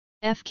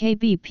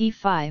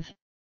FKBP5,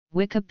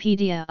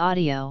 Wikipedia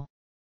Audio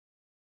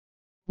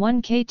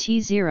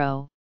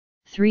 1KT0,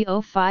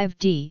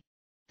 305D,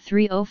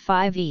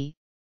 305E,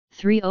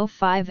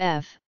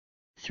 305F,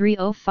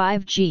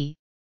 305G,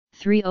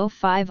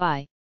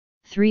 305I,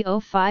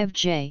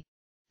 305J,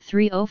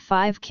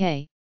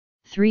 305K,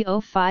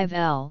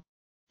 305L,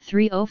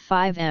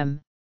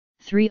 305M,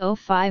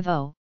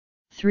 305O,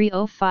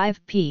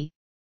 305P,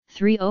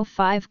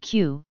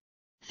 305Q,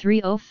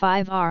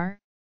 305R,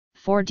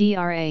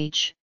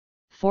 4DRH,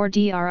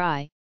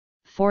 4DRI,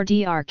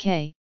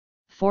 4DRK,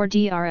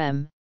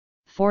 4DRM,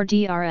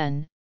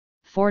 4DRN,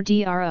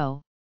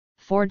 4DRO,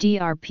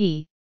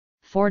 4DRP,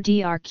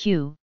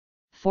 4DRQ,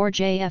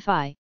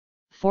 4JFI,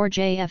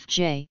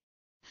 4JFJ,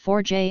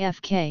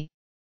 4JFK,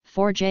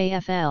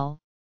 4JFL,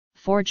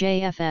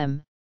 4JFM,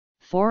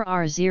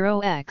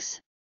 4R0X,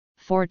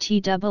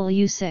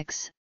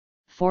 4TW6,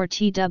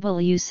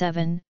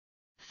 4TW7,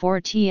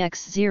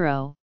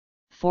 4TX0,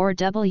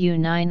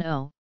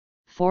 4W90,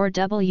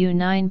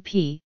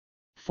 4W9P,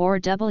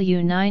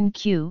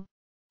 4W9Q,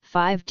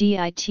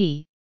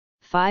 5DIT,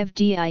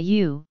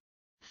 5DIU,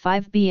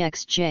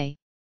 5BXJ,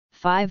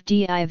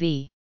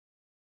 5DIV.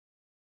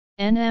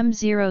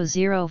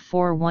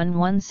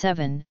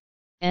 NM004117,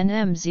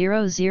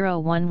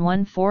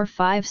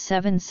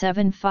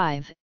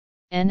 NM0011457775,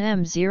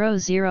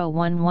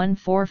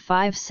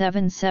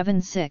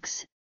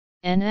 NM0011457776,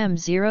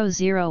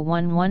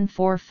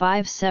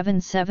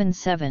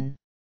 NM0011457777,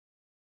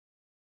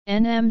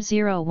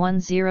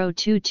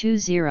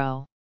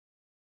 NM010220.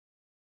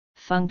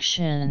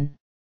 Function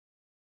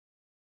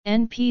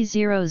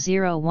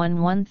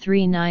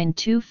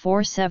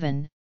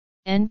NP0011392447,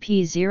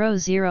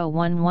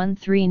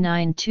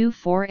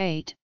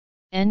 NP0011392448,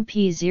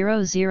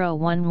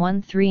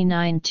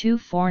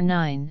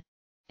 NP0011392449,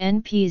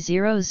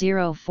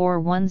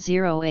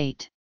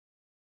 NP004108,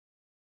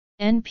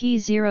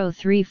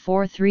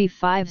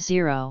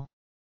 NP034350.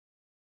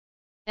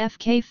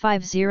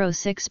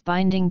 FK506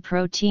 binding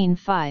protein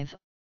 5,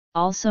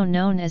 also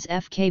known as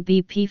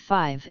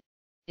FKBP5,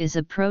 is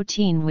a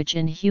protein which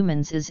in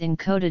humans is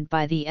encoded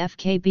by the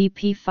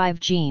FKBP5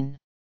 gene.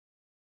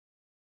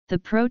 The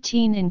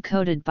protein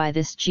encoded by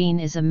this gene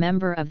is a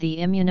member of the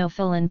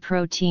immunophilin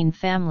protein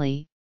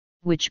family,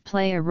 which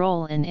play a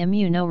role in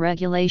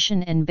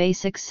immunoregulation and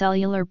basic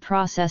cellular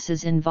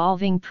processes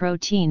involving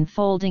protein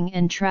folding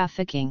and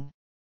trafficking.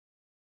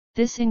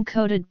 This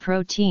encoded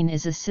protein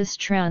is a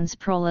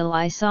cis-trans-prolyl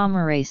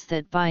isomerase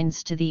that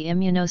binds to the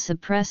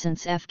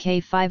immunosuppressants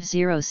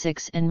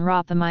FK506 and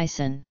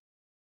rapamycin.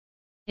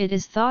 It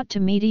is thought to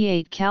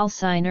mediate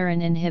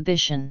calcineurin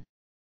inhibition.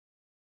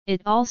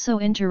 It also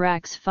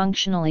interacts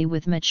functionally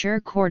with mature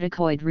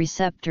corticoid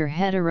receptor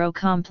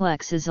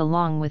heterocomplexes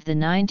along with the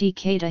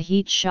 90-keta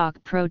heat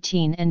shock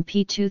protein and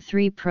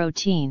P23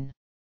 protein.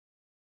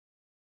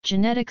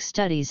 Genetic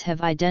studies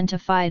have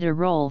identified a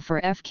role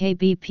for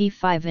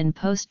FKBP5 in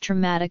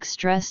post-traumatic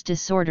stress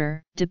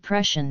disorder,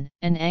 depression,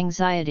 and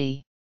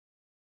anxiety.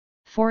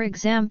 For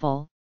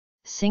example,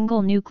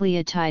 single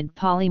nucleotide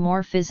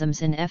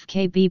polymorphisms in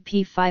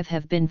FKBP5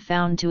 have been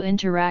found to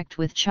interact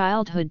with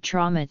childhood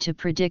trauma to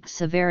predict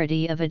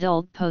severity of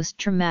adult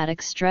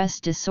post-traumatic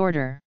stress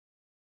disorder.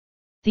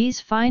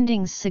 These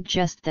findings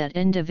suggest that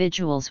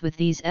individuals with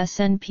these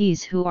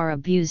SNPs who are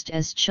abused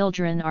as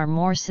children are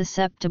more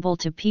susceptible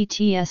to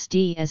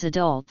PTSD as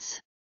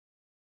adults.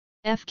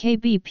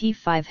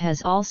 FKBP5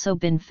 has also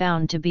been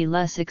found to be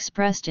less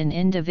expressed in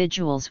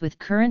individuals with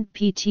current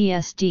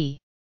PTSD.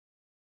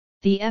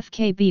 The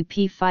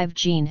FKBP5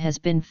 gene has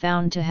been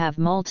found to have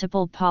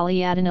multiple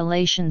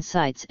polyadenylation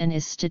sites and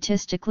is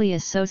statistically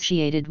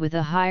associated with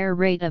a higher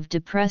rate of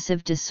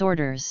depressive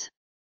disorders.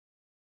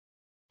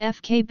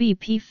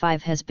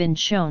 FKBP5 has been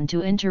shown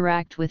to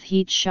interact with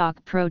heat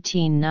shock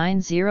protein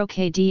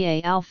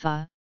 90kDa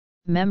alpha,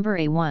 member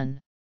A1.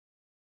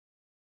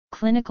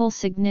 Clinical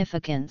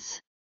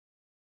significance.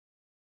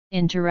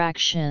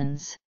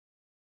 Interactions.